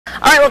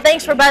All right, well,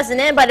 thanks for buzzing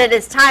in, but it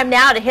is time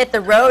now to hit the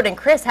road, and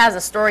Chris has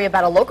a story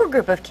about a local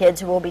group of kids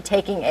who will be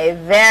taking a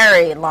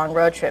very long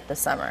road trip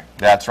this summer.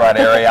 That's right,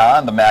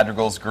 Ariane. The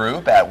Madrigals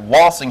group at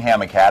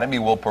Walsingham Academy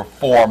will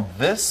perform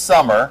this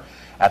summer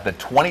at the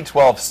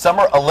 2012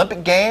 Summer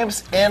Olympic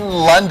Games in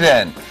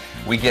London.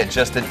 We get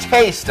just a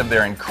taste of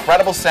their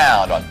incredible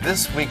sound on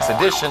this week's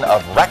edition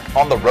of Reck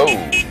on the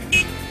Road.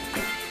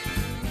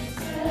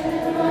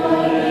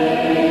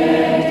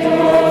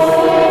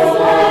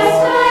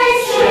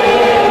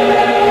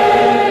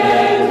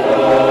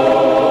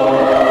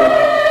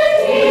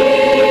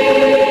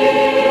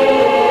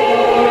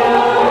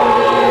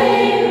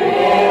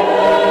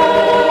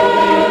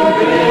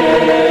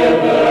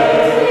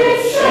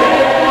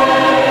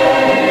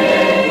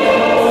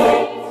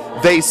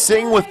 They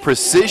sing with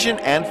precision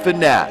and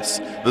finesse,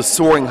 the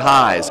soaring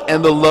highs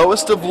and the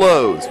lowest of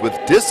lows with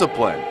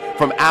discipline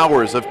from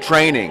hours of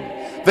training.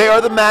 They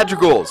are the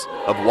Madrigals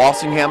of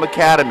Walsingham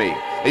Academy,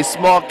 a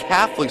small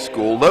Catholic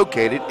school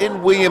located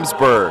in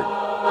Williamsburg.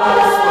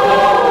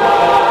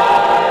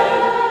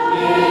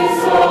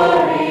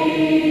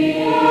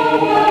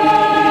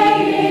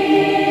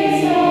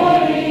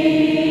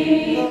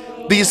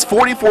 These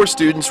 44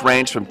 students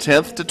range from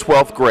 10th to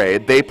 12th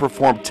grade. They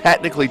perform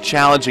technically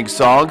challenging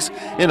songs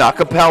in a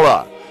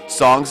cappella,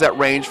 songs that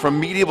range from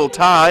medieval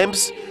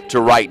times to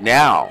right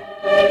now.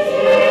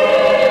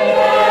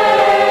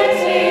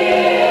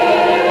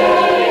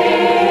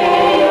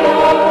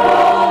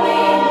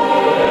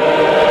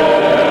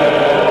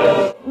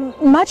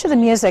 Much of the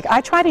music, I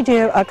try to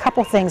do a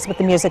couple things with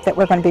the music that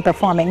we're going to be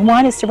performing.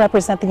 One is to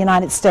represent the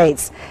United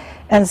States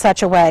in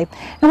such a way.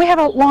 And we have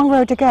a long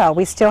road to go.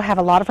 We still have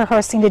a lot of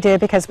rehearsing to do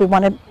because we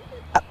want to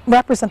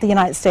represent the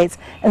United States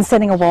and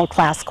sending a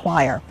world-class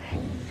choir.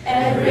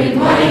 Every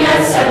morning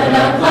at 7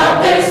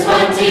 o'clock there's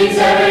 20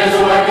 terriers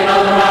working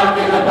on the rock,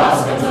 and the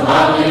boss comes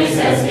along and he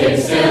says, "Keep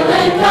still,"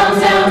 and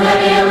comes down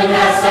heavy and the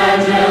cast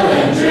iron drill,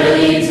 and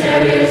drilly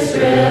terriers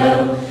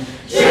drill.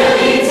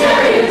 Drilly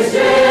terriers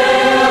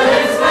drill.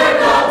 It's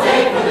work all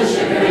day for the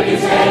sugar you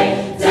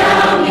take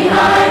down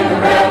behind the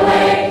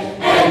railway,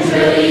 and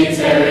drilly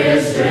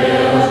terriers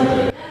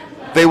drill.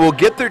 They will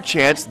get their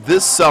chance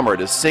this summer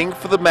to sing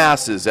for the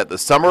masses at the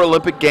Summer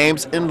Olympic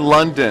Games in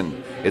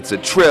London. It's a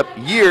trip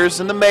years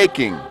in the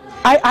making.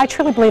 I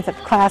truly believe that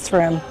the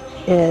classroom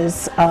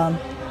is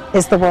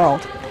the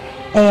world.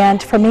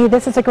 And for me,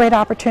 this is a great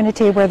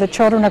opportunity where the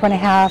children are going to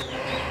have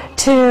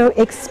to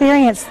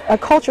experience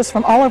cultures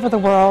from all over the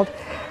world,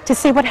 to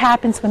see what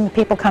happens when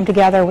people come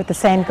together with the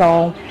same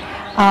goal,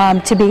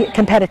 to be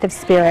competitive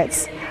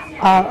spirits.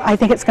 I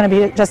think it's going to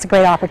be just a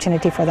great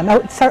opportunity for them.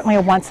 It's certainly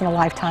a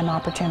once-in-a-lifetime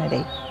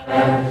opportunity.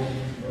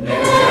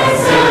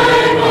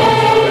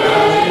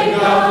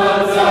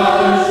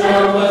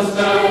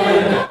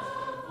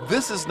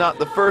 This is not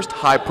the first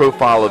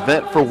high-profile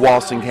event for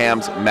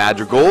Walsingham's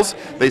Madrigals.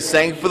 They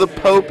sang for the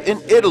Pope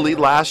in Italy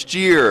last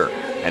year.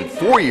 And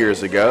 4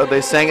 years ago, they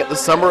sang at the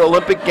Summer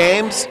Olympic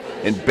Games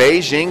in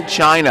Beijing,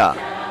 China.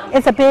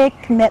 It's a big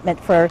commitment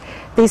for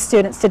these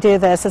students to do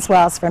this, as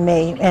well as for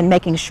me, and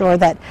making sure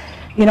that,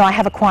 you know, I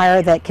have a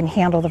choir that can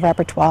handle the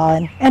repertoire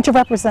and to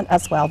represent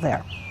us well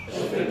there.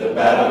 Joshua fit the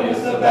battle,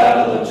 yes, the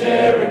battle of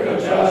Jericho.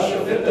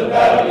 Joshua fit the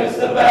battle, yes,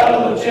 the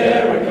battle of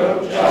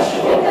Jericho.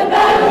 Joshua fit the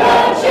battle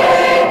of Jericho.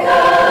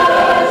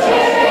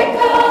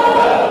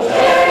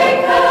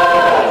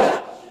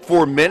 Jericho.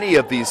 For many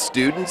of these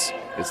students,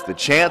 it's the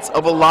chance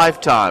of a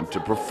lifetime to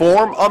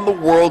perform on the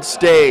world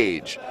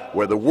stage,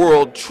 where the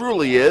world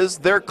truly is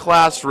their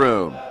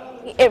classroom.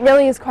 It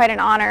really is quite an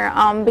honor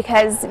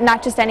because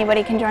not just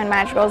anybody can join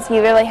Madrigals.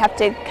 You really have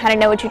to kind of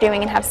know what you're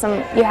doing and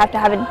you have to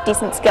have a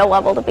decent skill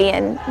level to be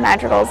in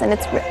Madrigals, and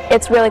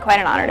it's really quite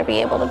an honor to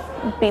be able to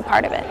be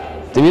part of it.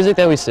 The music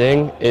that we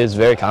sing is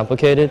very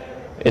complicated.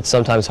 It's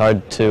sometimes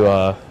hard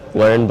to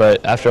learn,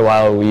 but after a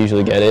while we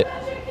usually get it.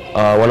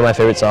 One of my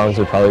favorite songs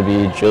would probably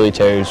be Drilly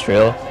Terriers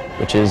Drill,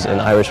 which is an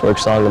Irish work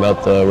song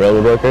about the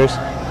railroad workers,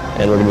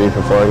 and we're going to be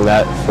performing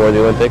that for the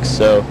Olympics,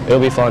 so it'll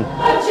be fun.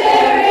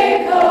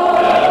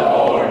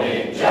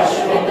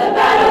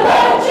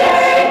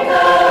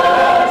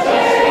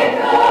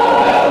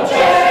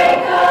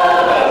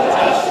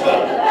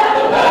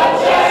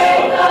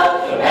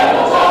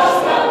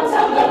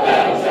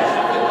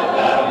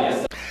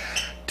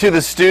 To the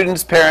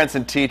students, parents,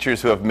 and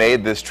teachers who have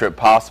made this trip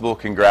possible,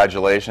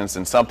 congratulations,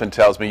 and something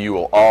tells me you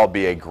will all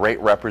be a great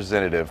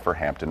representative for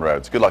Hampton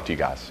Roads. Good luck to you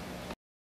guys.